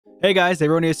Hey guys,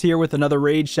 Aroneous here with another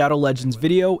Raid Shadow Legends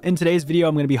video. In today's video,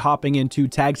 I'm going to be hopping into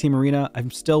Tag Team Arena.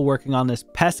 I'm still working on this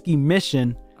pesky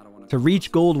mission to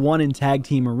reach Gold 1 in Tag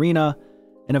Team Arena.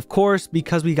 And of course,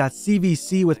 because we got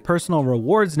CVC with personal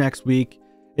rewards next week,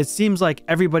 it seems like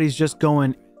everybody's just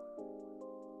going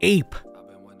ape.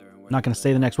 I'm not going to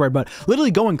say the next word, but literally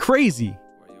going crazy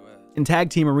in Tag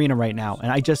Team Arena right now.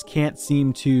 And I just can't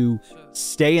seem to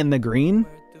stay in the green.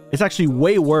 It's actually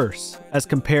way worse as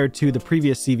compared to the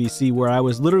previous CVC where I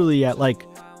was literally at like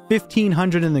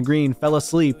 1500 in the green, fell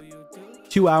asleep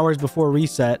 2 hours before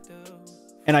reset,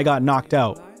 and I got knocked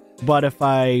out. But if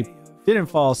I didn't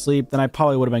fall asleep, then I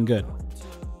probably would have been good.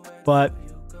 But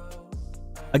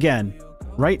again,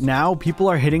 right now, people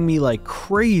are hitting me like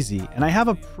crazy, and I have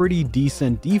a pretty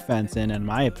decent defense in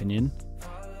my opinion.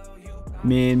 I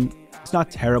mean, it's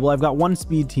not terrible. I've got one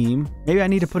speed team. Maybe I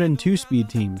need to put in 2 speed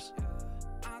teams.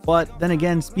 But then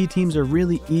again, speed teams are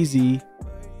really easy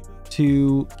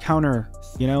to counter,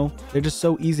 you know? They're just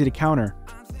so easy to counter,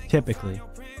 typically.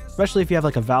 Especially if you have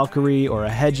like a Valkyrie or a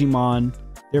Hegemon,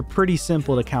 they're pretty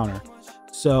simple to counter.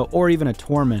 So, or even a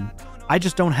Tormund. I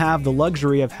just don't have the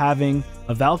luxury of having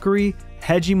a Valkyrie,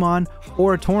 Hegemon,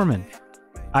 or a Tormund.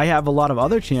 I have a lot of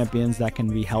other champions that can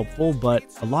be helpful, but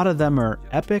a lot of them are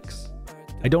epics.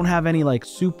 I don't have any like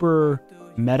super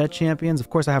meta champions. Of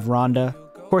course, I have Ronda.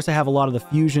 Of course, I have a lot of the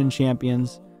fusion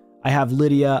champions. I have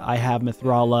Lydia, I have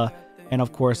Mithrala, and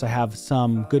of course, I have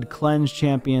some good cleanse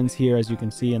champions here, as you can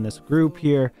see in this group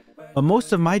here. But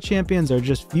most of my champions are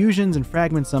just fusions and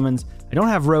fragment summons. I don't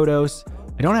have Rhodos.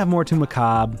 I don't have Mortu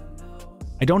Macabre.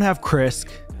 I don't have Krisk.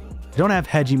 I don't have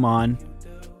Hegemon.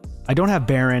 I don't have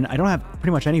Baron. I don't have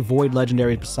pretty much any Void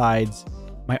legendaries besides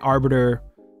my Arbiter,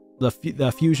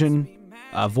 the fusion,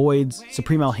 Voids,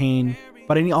 Supreme Elhain.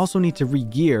 But I also need to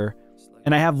re-gear.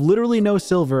 And I have literally no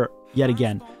silver yet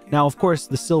again. Now, of course,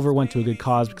 the silver went to a good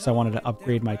cause because I wanted to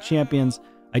upgrade my champions.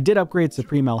 I did upgrade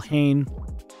Supreme Elhain.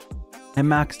 I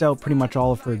maxed out pretty much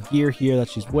all of her gear here that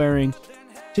she's wearing.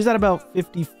 She's at about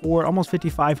 54, almost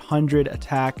 5,500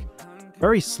 attack.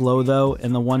 Very slow, though,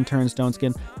 in the one-turn Stone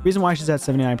Skin. The reason why she's at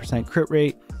 79% crit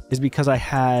rate is because I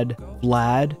had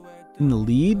Vlad in the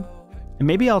lead. And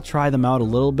maybe I'll try them out a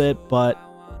little bit, but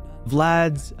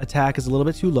Vlad's attack is a little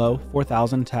bit too low,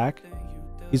 4,000 attack.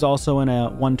 He's also in a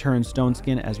one-turn Stone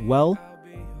Skin as well.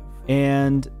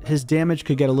 And his damage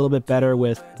could get a little bit better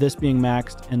with this being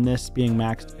maxed and this being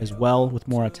maxed as well with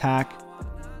more attack.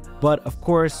 But of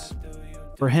course,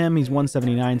 for him, he's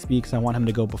 179 speed because I want him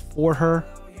to go before her.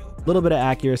 A little bit of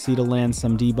accuracy to land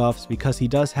some debuffs because he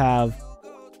does have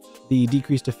the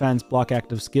decreased defense, block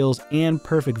active skills, and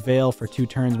perfect veil for 2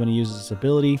 turns when he uses this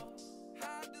ability.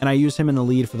 And I use him in the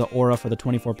lead for the aura for the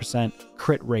 24%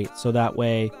 crit rate. So that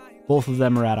way, both of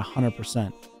them are at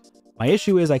 100%. My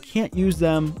issue is I can't use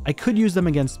them. I could use them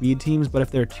against speed teams, but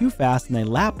if they're too fast and they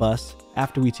lap us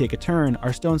after we take a turn,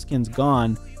 our Stone Skin's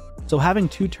gone. So having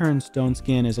 2-turn Stone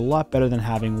Skin is a lot better than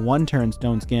having 1-turn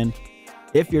Stone Skin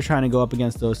if you're trying to go up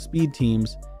against those speed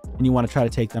teams and you want to try to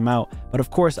take them out. But of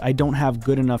course, I don't have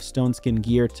good enough Stone Skin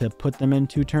gear to put them in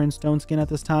 2-turn Stone Skin at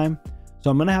this time. So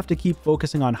I'm going to have to keep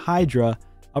focusing on Hydra,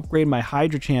 upgrade my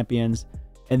Hydra champions,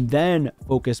 and then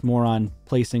focus more on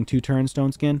placing 2-turn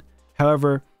Stone Skin.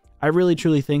 However, I really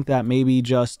truly think that maybe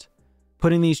just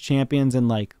putting these champions in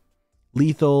like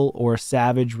lethal or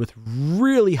savage with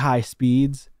really high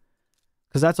speeds,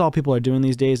 because that's all people are doing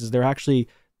these days, is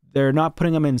they're not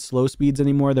putting them in slow speeds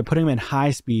anymore. They're putting them in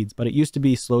high speeds, but it used to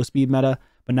be slow speed meta,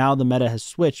 but now the meta has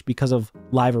switched because of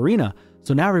live arena.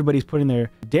 So now everybody's putting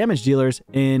their damage dealers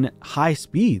in high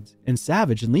speeds, in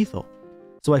savage and lethal.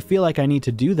 So I feel like I need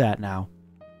to do that now.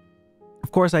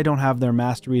 Of course, I don't have their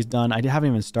masteries done. I haven't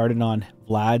even started on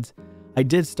Vlad's. I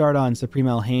did start on Supreme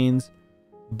Elhain's,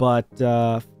 but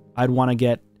I'd want to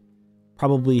get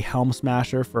probably Helm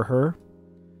Smasher for her,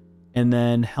 and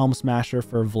then Helm Smasher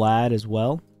for Vlad as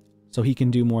well, so he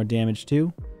can do more damage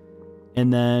too.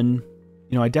 And then,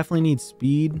 you know, I definitely need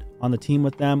speed on the team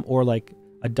with them, or like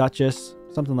a Duchess,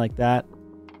 something like that.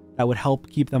 That would help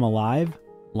keep them alive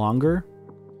longer.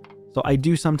 So I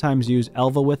do sometimes use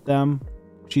Elva with them.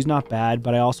 She's not bad,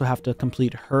 but I also have to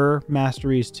complete her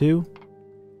masteries too.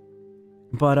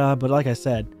 But like I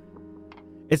said,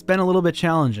 it's been a little bit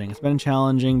challenging. It's been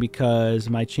challenging because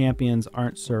my champions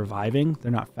aren't surviving.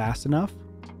 They're not fast enough.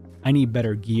 I need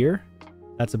better gear.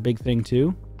 That's a big thing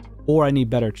too. Or I need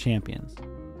better champions.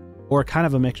 Or kind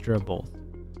of a mixture of both.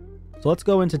 So let's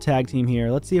go into tag team here.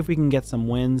 Let's see if we can get some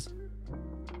wins.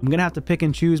 I'm going to have to pick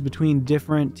and choose between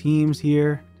different teams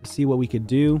here to see what we could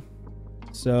do.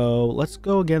 So let's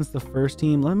go against the first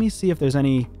team. Let me see if there's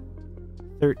any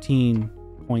 13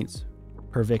 points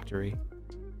per victory.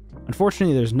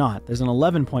 Unfortunately, there's not. There's an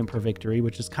 11 point per victory,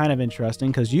 which is kind of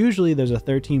interesting because usually there's a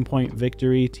 13 point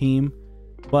victory team,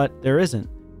 but there isn't.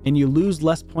 And you lose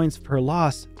less points per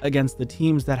loss against the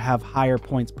teams that have higher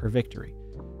points per victory.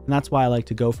 And that's why I like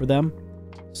to go for them.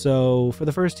 So for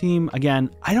the first team, again,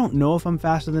 I don't know if I'm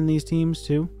faster than these teams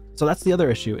too. So that's the other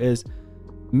issue, is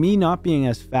me not being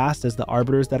as fast as the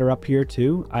Arbiters that are up here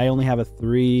too. I only have a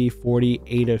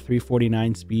 348 or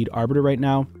 349 speed Arbiter right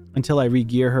now. Until I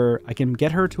re-gear her, I can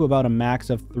get her to about a max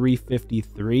of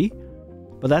 353,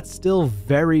 but that's still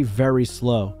very, very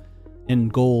slow in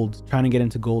gold, trying to get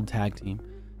into gold tag team.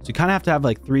 So you kind of have to have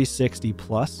like 360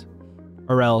 plus,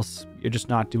 or else you're just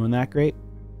not doing that great.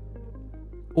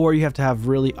 Or you have to have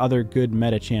really other good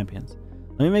meta champions.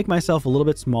 Let me make myself a little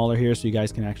bit smaller here so you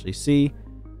guys can actually see.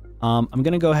 I'm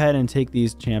going to go ahead and take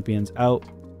these champions out.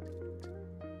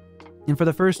 And for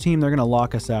the first team, they're going to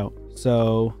lock us out.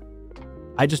 So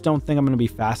I just don't think I'm going to be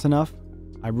fast enough.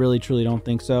 I really, truly don't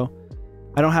think so.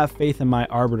 I don't have faith in my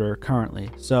Arbiter currently.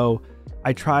 So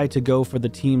I try to go for the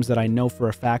teams that I know for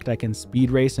a fact I can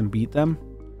speed race and beat them.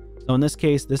 So in this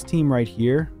case, this team right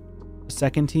here, the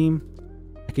second team,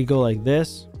 I could go like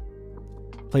this,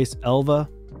 place Elva,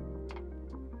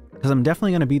 because I'm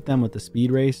definitely going to beat them with the speed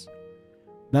race.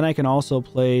 Then I can also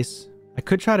place, I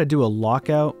could try to do a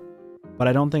lockout, but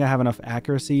I don't think I have enough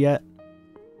accuracy yet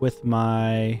with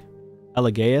my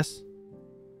Elegaeus,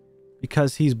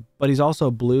 because he's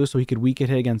also blue, so he could weak hit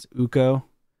against Uko,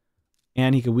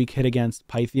 and he could weak hit against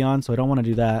Pythion, so I don't want to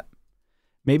do that.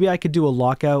 Maybe I could do a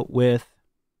lockout with,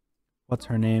 what's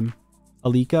her name?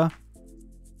 Alika.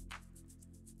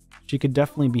 She could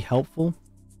definitely be helpful.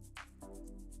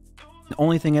 The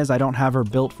only thing is I don't have her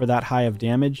built for that high of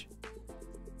damage.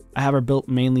 I have her built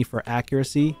mainly for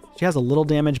accuracy. She has a little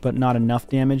damage, but not enough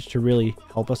damage to really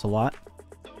help us a lot.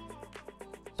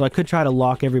 So I could try to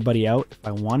lock everybody out if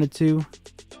I wanted to.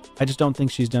 I just don't think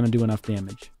she's going to do enough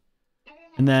damage.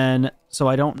 And then, so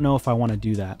I don't know if I want to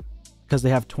do that because they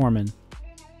have Tormund.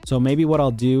 So maybe what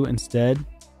I'll do instead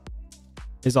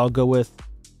is I'll go with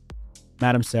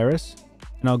Madame Ceres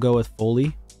and I'll go with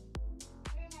Foley.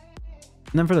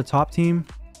 And then for the top team,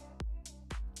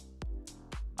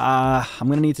 I'm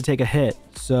going to need to take a hit.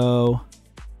 So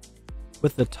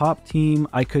with the top team,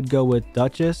 I could go with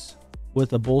Duchess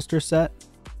with a bolster set.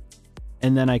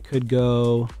 And then I could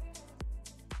go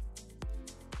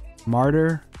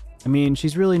Martyr. I mean,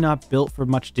 she's really not built for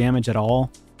much damage at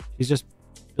all. She's just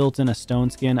built in a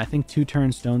stone skin. I think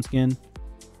 2-turn stone skin.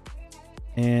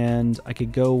 And I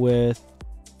could go with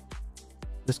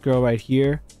this girl right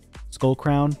here, Skull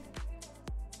Crown.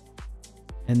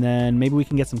 And then maybe we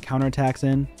can get some counterattacks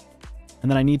in. And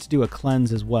then I need to do a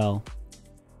cleanse as well.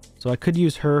 So I could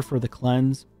use her for the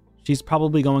cleanse. She's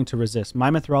probably going to resist. My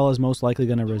Mithrala is most likely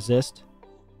going to resist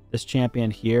this champion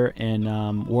here in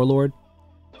Warlord.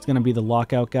 It's going to be the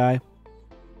lockout guy.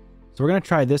 So we're going to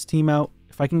try this team out.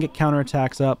 If I can get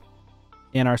counterattacks up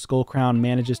and our Skull Crown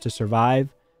manages to survive,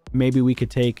 maybe we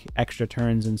could take extra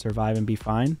turns and survive and be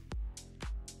fine.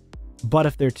 But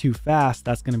if they're too fast,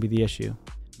 that's going to be the issue.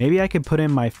 Maybe I could put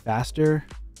in my faster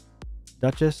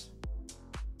Duchess.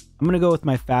 I'm going to go with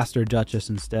my faster Duchess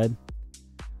instead. And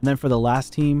then for the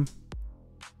last team,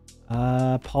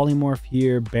 Polymorph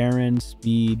here, Baron,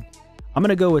 Speed. I'm going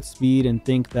to go with Speed and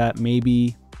think that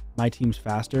maybe my team's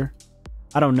faster.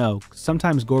 I don't know.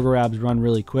 Sometimes Gorgorabs run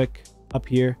really quick up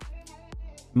here.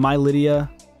 My Lydia,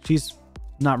 she's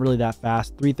not really that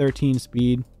fast. 313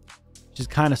 speed. She's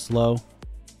kind of slow.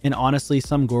 And honestly,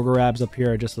 some Gorgorabs up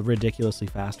here are just ridiculously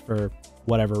fast for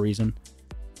whatever reason.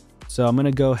 So I'm going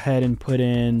to go ahead and put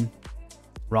in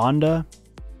Rhonda,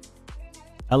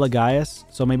 Elegaeus.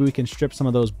 So maybe we can strip some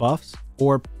of those buffs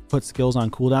or put skills on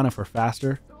cooldown if we're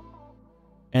faster.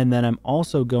 And then I'm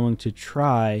also going to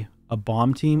try a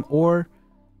bomb team, or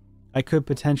I could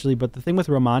potentially, but the thing with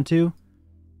Ramantu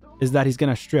is that he's going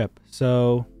to strip.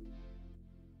 So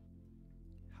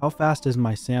how fast is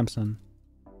my Samson?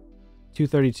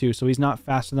 232. So he's not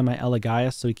faster than my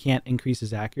Elegaeus, so he can't increase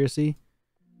his accuracy.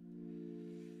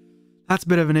 That's a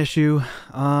bit of an issue.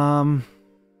 Ramantu's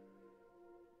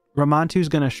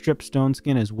going to strip Stone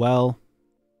Skin as well.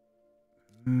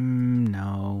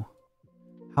 No.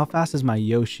 How fast is my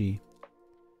Yoshi?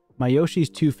 My Yoshi's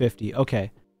 250.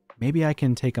 Okay. Maybe I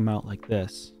can take him out like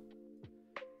this.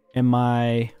 And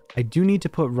I do need to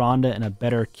put Rhonda in a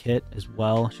better kit as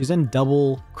well. She's in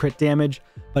double crit damage,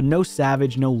 but no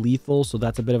savage, no lethal, so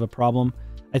that's a bit of a problem.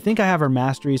 I think I have her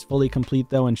masteries fully complete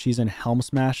though, and she's in Helm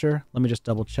Smasher. Let me just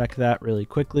double check that really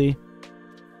quickly.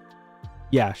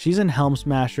 Yeah, she's in Helm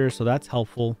Smasher, so that's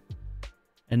helpful.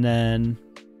 And then,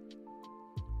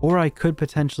 or I could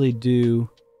potentially do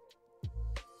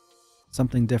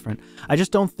Something different. I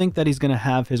just don't think that he's going to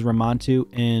have his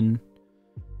Ramantu in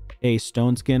a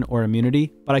Stone Skin or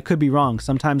Immunity, but I could be wrong.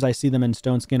 Sometimes I see them in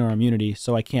Stone Skin or Immunity,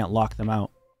 so I can't lock them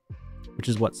out, which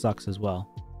is what sucks as well.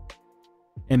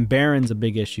 And Baron's a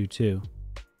big issue too.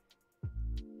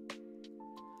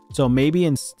 So maybe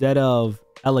instead of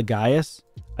Elegias,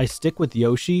 I stick with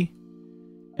Yoshi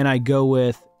and I go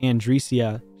with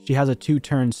Andresia. She has a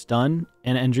 2-turn stun,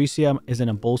 and Andresia is in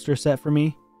a bolster set for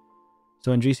me.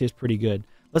 So Andresia is pretty good.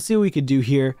 Let's see what we could do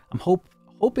here. I'm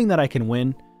hoping that I can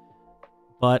win,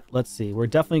 but let's see. We're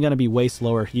definitely going to be way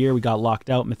slower here. We got locked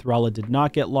out. Mithrala did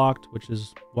not get locked, which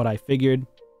is what I figured.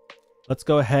 Let's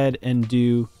go ahead and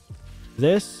do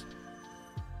this.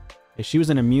 Okay, she was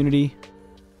in immunity.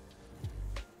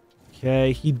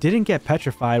 Okay, he didn't get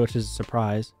petrified, which is a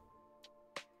surprise.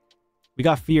 We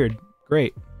got feared.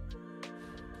 Great.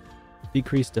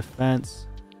 Decreased defense.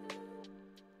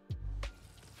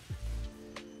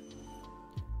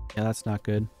 Yeah, that's not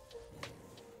good.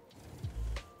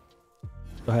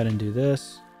 Go ahead and do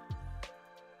this.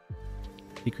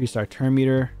 Decrease our turn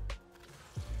meter.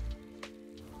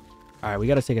 Alright, we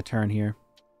got to take a turn here.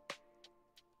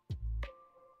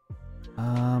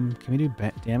 Can we do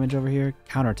damage over here?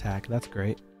 Counterattack. That's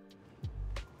great.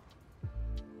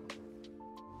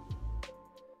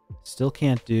 Still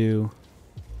can't do...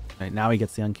 Right, now he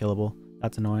gets the unkillable.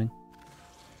 That's annoying.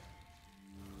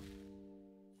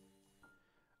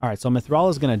 Alright, so Mithrala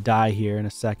is going to die here in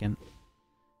a second.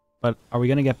 But are we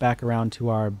going to get back around to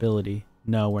our ability?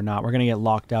 No, we're not. We're going to get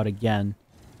locked out again.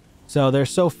 So they're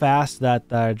so fast that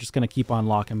they're just going to keep on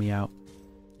locking me out.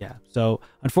 Yeah, so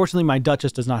unfortunately my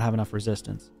Duchess does not have enough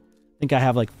resistance. I think I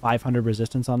have like 500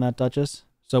 resistance on that Duchess.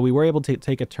 So we were able to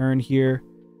take a turn here.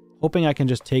 Hoping I can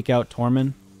just take out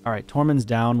Tormund. Alright, Tormund's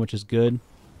down, which is good.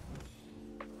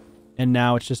 And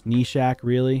now it's just Nishak,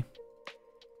 really.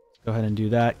 Go ahead and do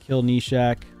that. Kill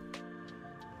Nishak.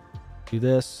 Do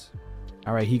this.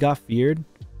 Alright, he got feared.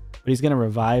 But he's going to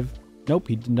revive. Nope,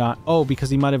 he did not. Oh,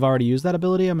 because he might have already used that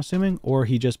ability, I'm assuming. Or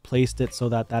he just placed it so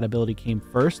that that ability came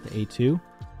first, the A2.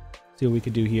 See what we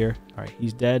could do here. Alright,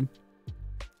 he's dead.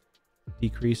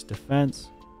 Decreased defense.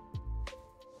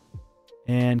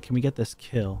 And can we get this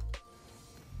kill?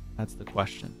 That's the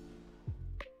question.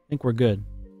 I think we're good.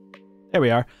 There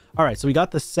we are. Alright, so we got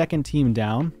the second team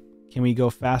down. Can we go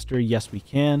faster? Yes, we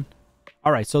can.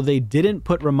 Alright, so they didn't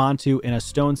put Ramantu in a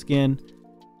Stone Skin.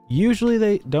 Usually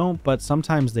they don't, but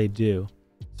sometimes they do.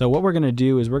 So what we're going to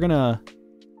do is I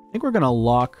think we're going to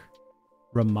lock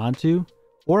Ramantu.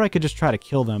 Or I could just try to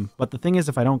kill them. But the thing is,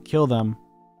 if I don't kill them,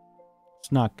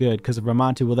 it's not good. Because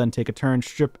Ramantu will then take a turn,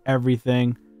 strip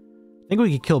everything. I think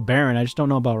we could kill Baron. I just don't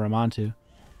know about Ramantu.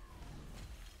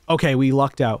 Okay, we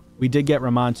lucked out. We did get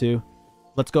Ramantu.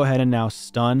 Let's go ahead and now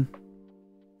stun.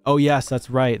 Oh, yes, that's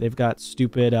right. They've got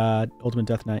stupid Ultimate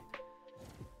Death Knight.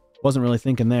 Wasn't really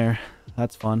thinking there.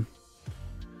 That's fun.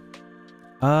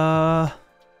 Let's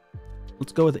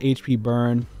go with HP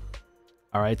burn.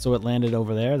 All right, so it landed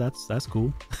over there. That's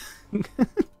cool.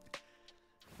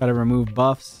 Gotta remove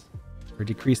buffs or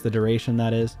decrease the duration,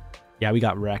 that is. Yeah, we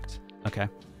got wrecked. Okay.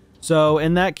 So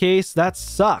in that case, that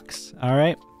sucks. All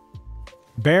right.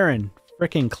 Baron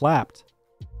freaking clapped.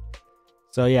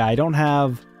 So yeah, I don't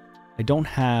have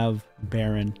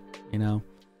Baron, you know.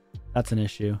 That's an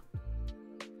issue.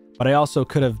 But I also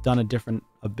could have done a different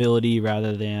ability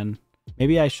rather than...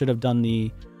 Maybe I should have done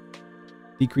the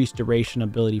decreased duration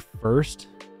ability first.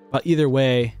 But either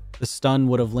way, the stun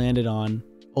would have landed on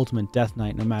Ultimate Death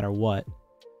Knight no matter what.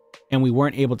 And we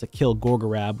weren't able to kill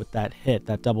Gorgorab with that hit,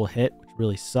 that double hit, which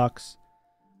really sucks.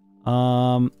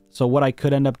 So what I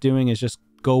could end up doing is just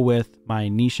go with my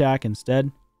Nishak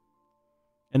instead.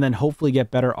 And then hopefully get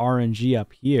better RNG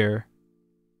up here.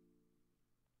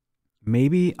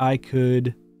 Maybe I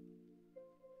could...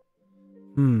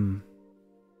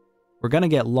 We're going to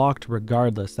get locked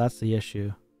regardless. That's the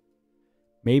issue.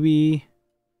 Maybe...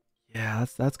 Yeah,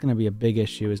 that's going to be a big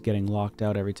issue, is getting locked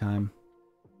out every time.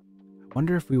 I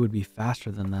wonder if we would be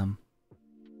faster than them.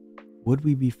 Would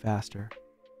we be faster?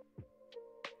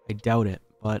 I doubt it,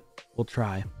 but we'll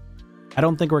try. I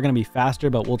don't think we're going to be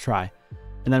faster, but we'll try.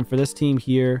 And then for this team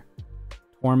here,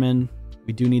 Tormund,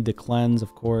 we do need the cleanse,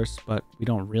 of course, but we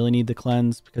don't really need the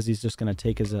cleanse because he's just going to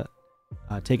take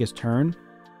his turn.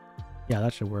 Yeah,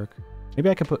 that should work. Maybe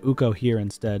I could put Uko here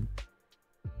instead.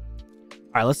 All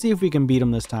right, let's see if we can beat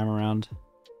him this time around.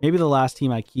 Maybe the last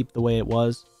team I keep the way it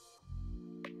was.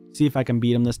 See if I can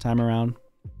beat him this time around.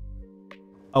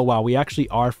 Oh, wow, we actually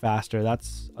are faster.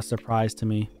 That's a surprise to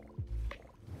me.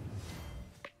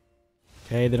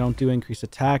 Okay, they don't do increased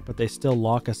attack, but they still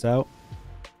lock us out.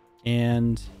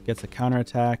 And gets a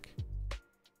counterattack.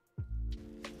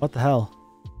 What the hell?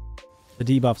 The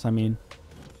debuffs, I mean.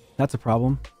 That's a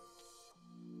problem.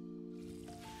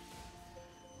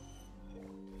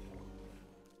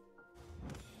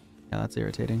 Yeah, that's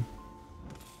irritating.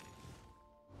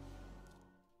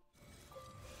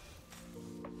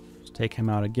 Just take him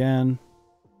out again.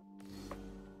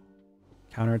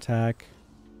 Counterattack.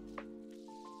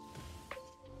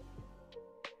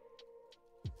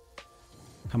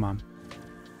 Come on.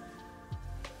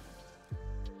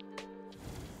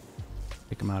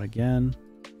 Take him out again.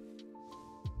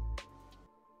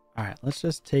 Alright, let's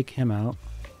just take him out.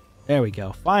 There we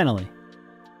go. Finally.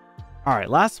 Alright,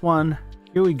 last one.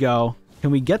 Here we go.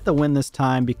 Can we get the win this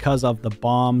time because of the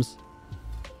bombs?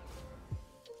 I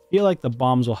feel like the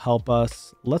bombs will help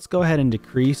us. Let's go ahead and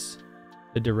decrease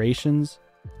the durations.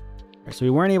 Alright, so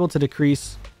we weren't able to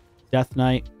decrease Death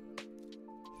Knight,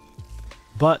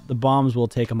 but the bombs will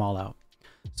take them all out.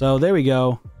 So there we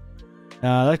go.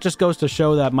 That just goes to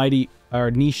show that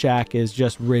Nishak is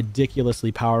just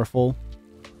ridiculously powerful.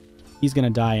 He's going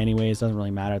to die anyways. Doesn't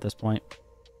really matter at this point.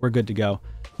 We're good to go.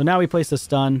 So now we place the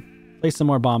stun, place some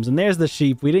more bombs, and there's the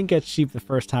sheep. We didn't get sheep the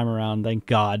first time around, thank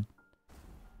God.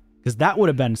 Because that would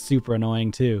have been super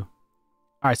annoying too.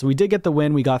 Alright, so we did get the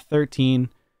win. We got 13.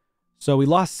 So we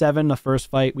lost 7 the first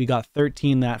fight. We got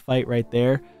 13 that fight right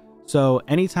there. So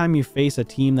anytime you face a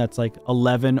team that's like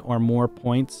 11 or more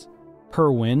points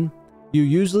per win, you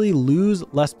usually lose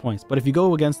less points. But if you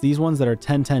go against these ones that are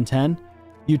 10, 10, 10,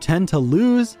 you tend to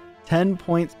lose 10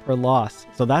 points per loss.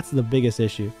 So that's the biggest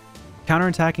issue.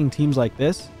 Counterattacking teams like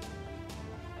this,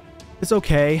 it's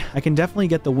okay. I can definitely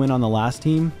get the win on the last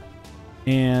team.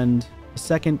 And the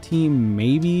second team,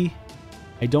 maybe.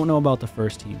 I don't know about the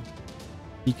first team.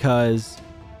 Because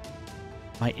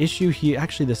my issue here,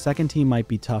 actually the second team might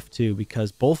be tough too,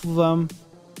 because both of them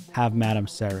have Madame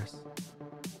Ceres.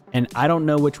 And I don't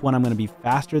know which one I'm going to be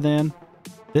faster than.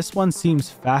 This one seems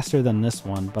faster than this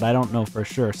one, but I don't know for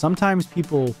sure. Sometimes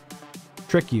people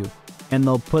trick you and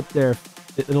they'll put their,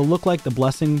 it'll look like the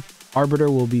Blessing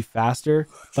Arbiter will be faster,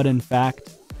 but in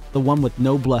fact, the one with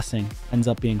no blessing ends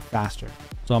up being faster.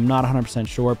 So I'm not 100%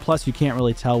 sure. Plus, you can't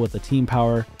really tell with the team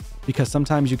power, because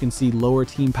sometimes you can see lower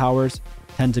team powers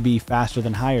tend to be faster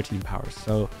than higher team powers.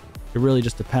 So it really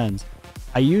just depends.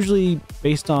 I usually,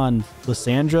 based on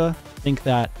Lysandra, think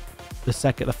that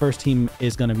the first team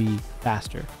is going to be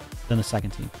faster than the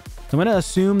second team. So I'm going to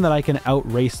assume that I can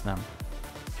outrace them.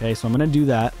 Okay, so I'm going to do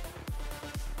that.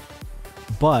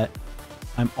 But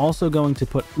I'm also going to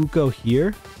put Uko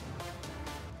here.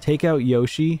 Take out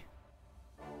Yoshi.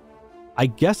 I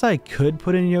guess I could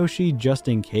put in Yoshi just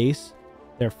in case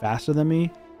they're faster than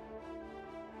me.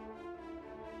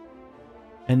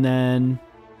 And then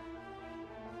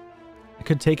I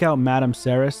could take out Madame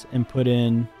Ceres and put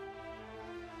in...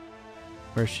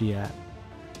 Where's she at?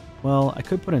 Well, I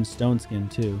could put in Stone Skin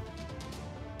too.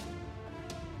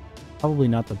 Probably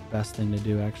not the best thing to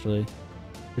do, actually.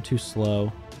 They're too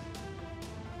slow.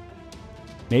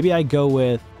 Maybe I go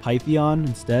with Pythion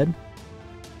instead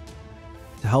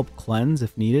to help cleanse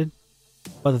if needed.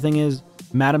 But the thing is,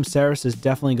 Madame Ceres is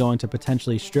definitely going to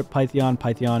potentially strip Pythion.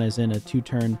 Pythion is in a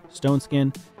 2-turn Stone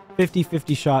Skin.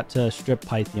 50-50 shot to strip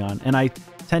Pythion. And I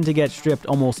tend to get stripped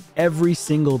almost every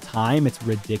single time. It's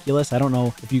ridiculous. I don't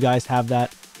know if you guys have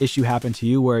that issue happen to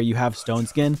you where you have Stone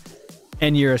Skin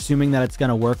and you're assuming that it's going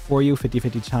to work for you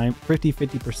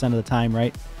 50% of the time,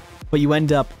 right? But you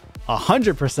end up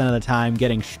 100% of the time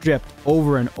getting stripped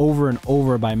over and over and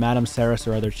over by Madame Ceres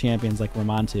or other champions like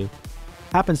Ramantu.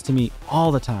 Happens to me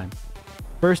all the time.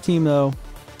 First team though,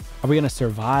 are we going to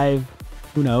survive?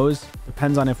 Who knows?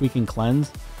 Depends on if we can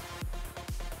cleanse.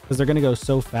 Because they're going to go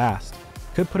so fast.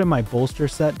 Could put in my bolster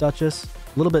set, Duchess.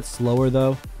 A little bit slower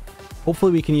though.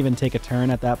 Hopefully we can even take a turn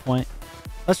at that point.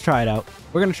 Let's try it out.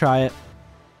 We're going to try it.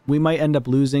 We might end up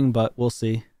losing, but we'll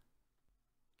see.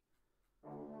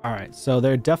 Alright, so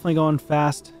they're definitely going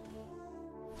fast.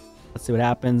 Let's see what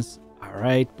happens.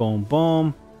 Alright, boom,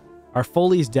 boom. Our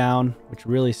Foley's down, which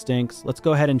really stinks. Let's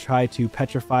go ahead and try to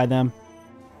petrify them.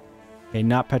 Okay,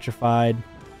 not petrified.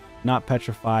 Not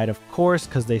petrified, of course,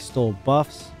 because they stole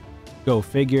buffs. Go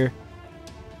figure.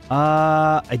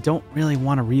 I don't really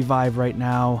want to revive right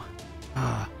now.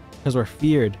 Because we're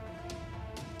feared.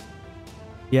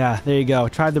 Yeah, there you go.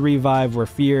 Tried the revive, we're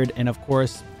feared, and of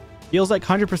course, feels like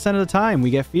 100% of the time we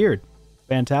get feared.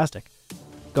 Fantastic.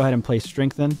 Go ahead and play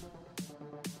Strengthen.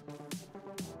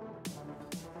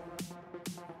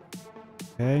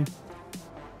 Okay.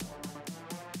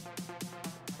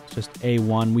 It's just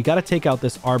A1. We got to take out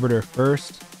this Arbiter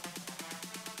first.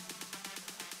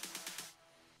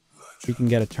 We can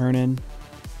get a turn in.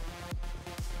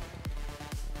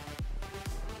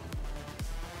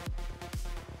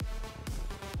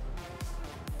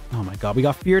 Oh my god, we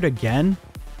got feared again?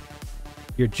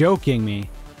 You're joking me.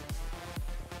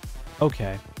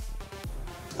 Okay.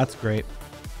 That's great.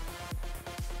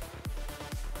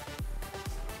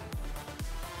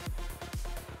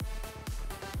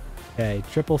 Okay,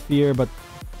 triple fear, but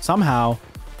somehow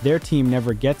their team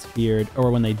never gets feared,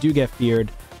 or when they do get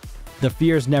feared, the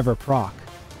fears never proc.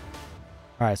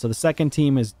 Alright, so the second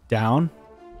team is down.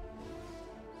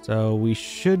 So we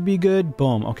should be good.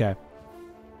 Boom, okay.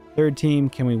 Third team,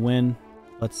 can we win?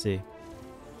 Let's see.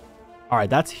 Alright,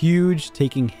 that's huge,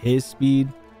 taking his speed.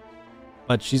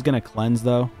 But she's going to cleanse,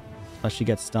 though, unless she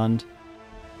gets stunned.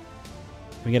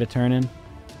 Can we get a turn in?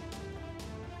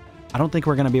 I don't think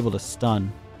we're going to be able to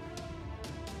stun.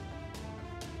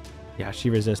 Yeah,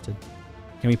 she resisted.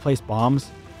 Can we place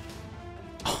bombs?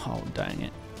 Oh, dang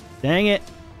it. Dang it.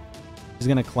 She's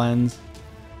going to cleanse.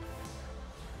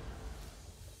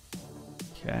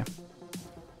 Okay.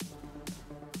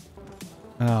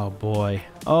 Oh, boy.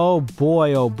 Oh,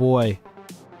 boy. Oh, boy.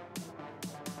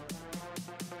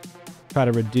 Try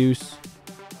to reduce.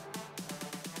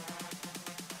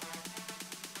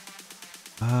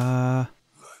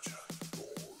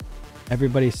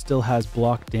 Everybody still has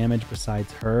block damage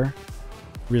besides her.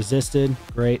 Resisted.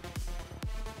 Great.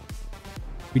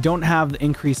 We don't have the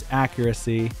increased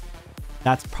accuracy.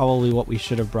 That's probably what we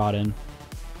should have brought in.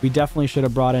 We definitely should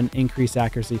have brought in increased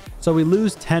accuracy. So we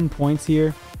lose 10 points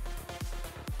here.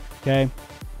 Okay.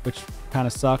 Which kind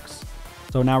of sucks.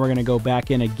 So now we're going to go back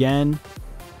in again.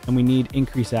 And we need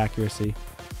increased accuracy.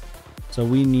 So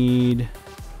we need...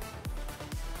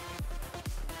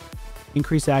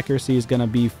 Increased accuracy is going to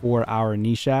be for our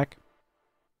Nishak.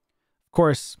 Of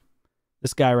course,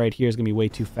 this guy right here is going to be way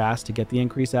too fast to get the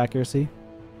increased accuracy.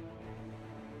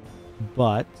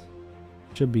 But,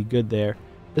 should be good there.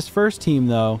 This first team,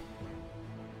 though...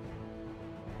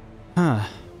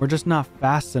 we're just not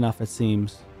fast enough, it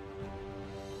seems.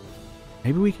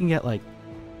 Maybe we can get, like...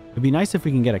 It'd be nice if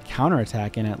we can get a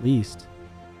counterattack in at least.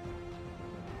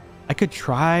 I could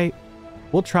try...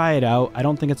 We'll try it out. I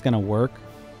don't think it's going to work.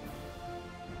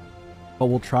 But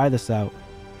we'll try this out.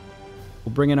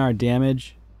 We'll bring in our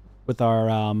damage with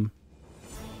our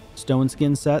stone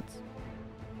skin sets.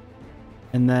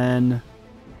 And then...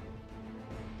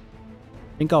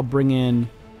 I think I'll bring in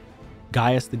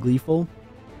Gaius the Gleeful.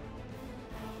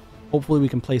 Hopefully we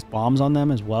can place bombs on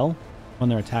them as well when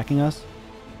they're attacking us.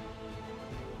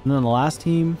 And then the last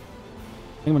team,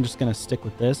 I think I'm just going to stick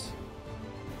with this.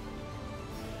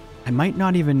 I might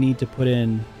not even need to put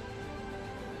in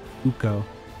Uko.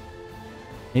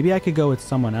 Maybe I could go with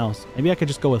someone else. Maybe I could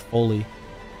just go with Foley.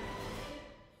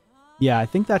 Yeah, I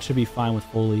think that should be fine with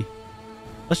Foley.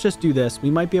 Let's just do this. We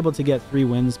might be able to get 3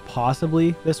 wins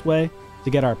possibly this way to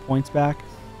get our points back.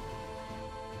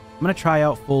 I'm going to try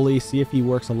out Foley, see if he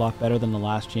works a lot better than the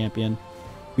last champion.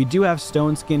 We do have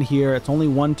Stone Skin here. It's only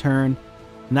 1 turn.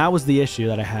 And that was the issue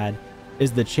that I had,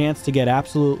 is the chance to get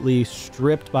absolutely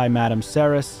stripped by Madame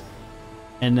Ceres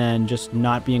and then just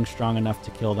not being strong enough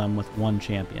to kill them with 1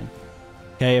 champion.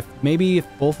 Okay,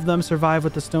 if both of them survive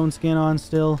with the Stone Skin on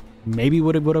still, maybe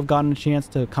would have gotten a chance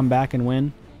to come back and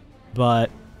win. But,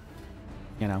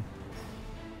 you know.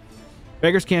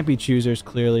 Beggars can't be choosers,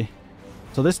 clearly.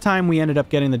 So this time we ended up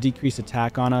getting the decreased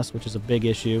attack on us, which is a big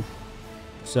issue.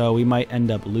 So we might end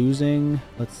up losing.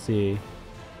 Let's see.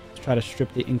 Let's try to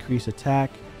strip the increased attack.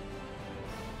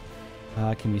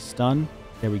 Can we stun?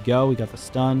 There we go. We got the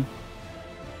stun.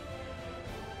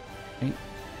 Okay.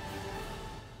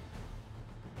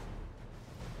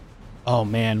 Oh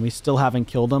man, we still haven't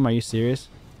killed him. Are you serious?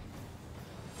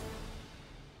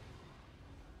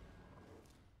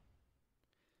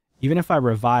 Even if I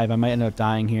revive, I might end up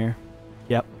dying here.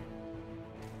 Yep.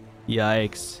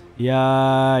 Yikes.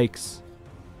 Yikes.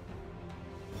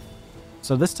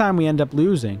 So this time we end up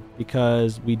losing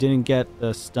because we didn't get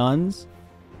the stuns.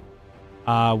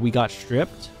 We got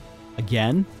stripped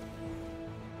again.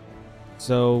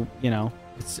 So, you know,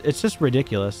 it's just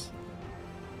ridiculous.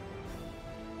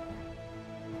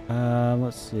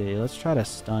 Let's see. Let's try to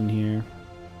stun here.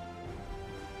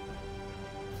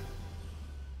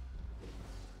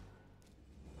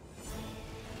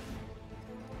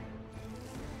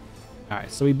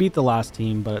 Alright, so we beat the last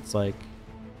team, but it's like...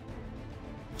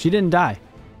 She didn't die.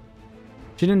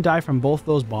 She didn't die from both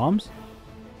those bombs?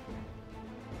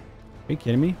 Are you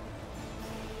kidding me?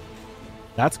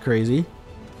 That's crazy.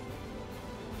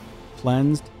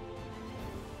 Cleansed.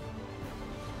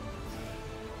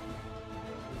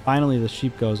 Finally, the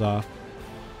sheep goes off.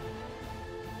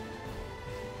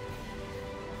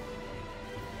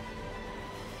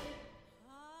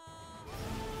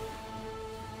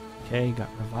 Okay, got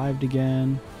revived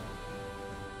again.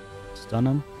 Stun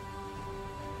him.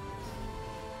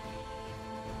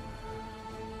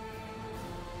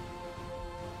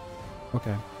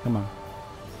 Okay, come on.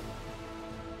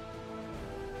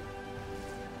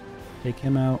 Take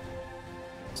him out.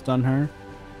 Stun her.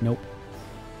 Nope.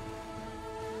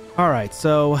 Alright,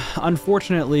 so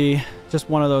unfortunately, just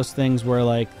one of those things where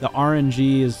like the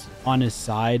RNG is on his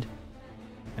side.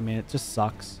 I mean, it just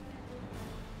sucks.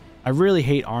 I really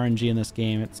hate RNG in this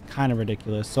game. It's kind of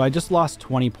ridiculous. So I just lost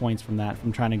 20 points from that,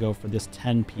 from trying to go for this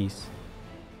 10 piece.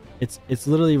 It's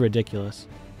literally ridiculous.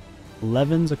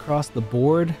 11s across the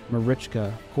board. Marichka,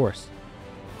 of course.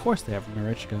 Of course they have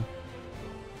Marichka.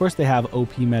 Of course they have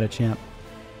OP meta champ.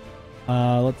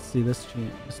 Let's see this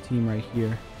team right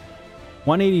here.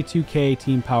 182k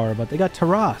team power, but they got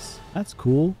Taras. That's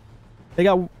cool. They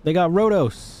got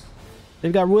Rhodos.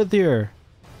 They've got Wither.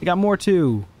 They got more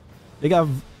too. They got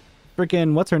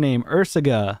freaking what's her name?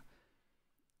 Ursaga.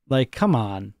 Like, come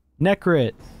on.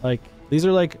 Necrit. Like, these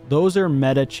are like, those are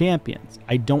meta champions.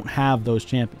 I don't have those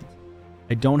champions.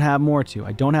 I don't have Mortu.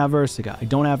 I don't have Ursaga. I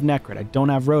don't have Necrit. I don't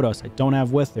have Rhodos. I don't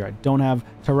have Wither. I don't have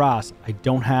Taras. I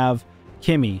don't have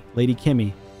Kimmy, Lady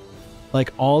Kimmy.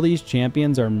 Like, all these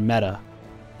champions are meta.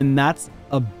 And that's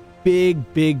a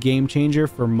big game changer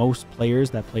for most players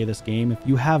that play this game. If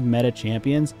you have meta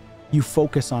champions, you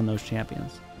focus on those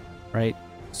champions, right?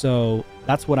 So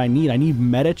that's what I need. I need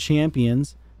meta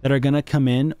champions that are going to come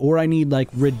in, or I need like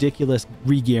ridiculous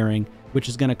regearing, which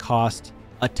is going to cost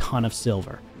a ton of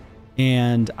silver.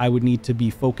 And I would need to be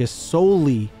focused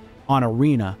solely on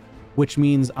Arena, which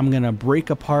means I'm going to break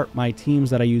apart my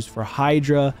teams that I use for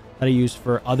Hydra, that I use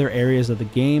for other areas of the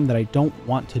game that I don't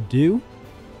want to do.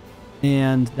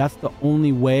 And that's the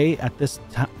only way at this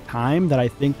time that I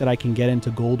think that I can get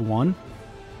into Gold 1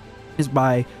 is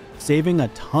by saving a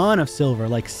ton of silver,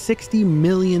 like 60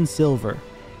 million silver,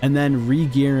 and then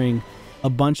regearing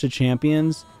a bunch of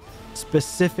champions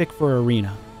specific for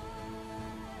Arena.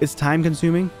 It's time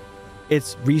consuming,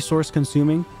 it's resource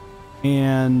consuming,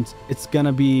 and it's going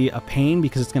to be a pain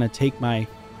because it's going to take my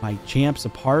champs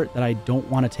apart that I don't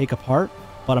want to take apart.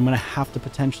 But I'm going to have to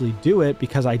potentially do it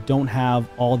because I don't have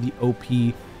all the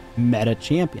OP meta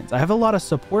champions. I have a lot of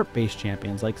support-based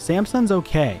champions. Like, Samson's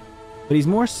okay, but he's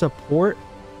more support.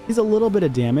 He's a little bit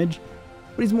of damage,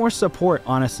 but he's more support,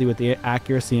 honestly, with the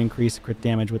accuracy increase, crit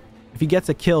damage. If he gets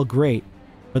a kill, great.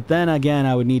 But then, again,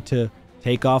 I would need to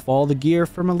take off all the gear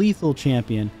from a lethal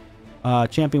champion,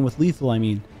 champion with lethal, I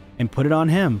mean, and put it on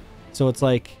him. So it's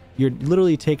like you're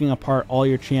literally taking apart all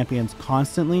your champions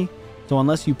constantly. So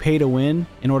unless you pay to win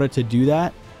in order to do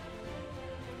that,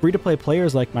 free-to-play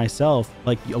players like myself,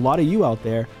 like a lot of you out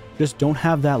there, just don't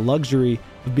have that luxury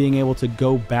of being able to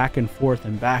go back and forth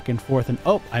and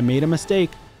oh, I made a mistake.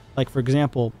 Like, for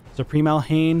example, Supreme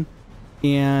Alhain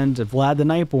and Vlad the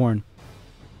Nightborn.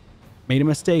 Made a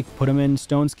mistake, put him in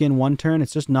Stone Skin one turn.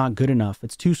 It's just not good enough.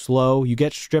 It's too slow. You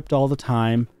get stripped all the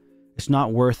time. It's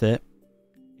not worth it.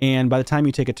 And by the time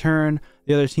you take a turn,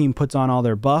 the other team puts on all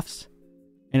their buffs.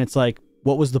 And it's like,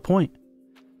 what was the point?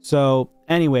 So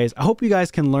anyways, I hope you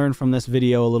guys can learn from this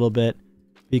video a little bit,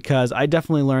 because I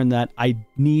definitely learned that I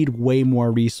need way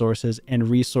more resources, and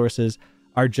resources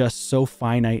are just so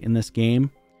finite in this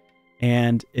game,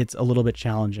 and it's a little bit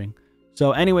challenging.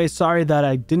 So anyways, sorry that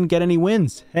I didn't get any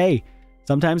wins. Hey,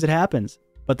 sometimes it happens.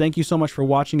 But thank you so much for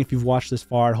watching. If you've watched this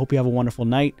far, I hope you have a wonderful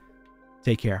night.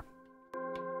 Take care.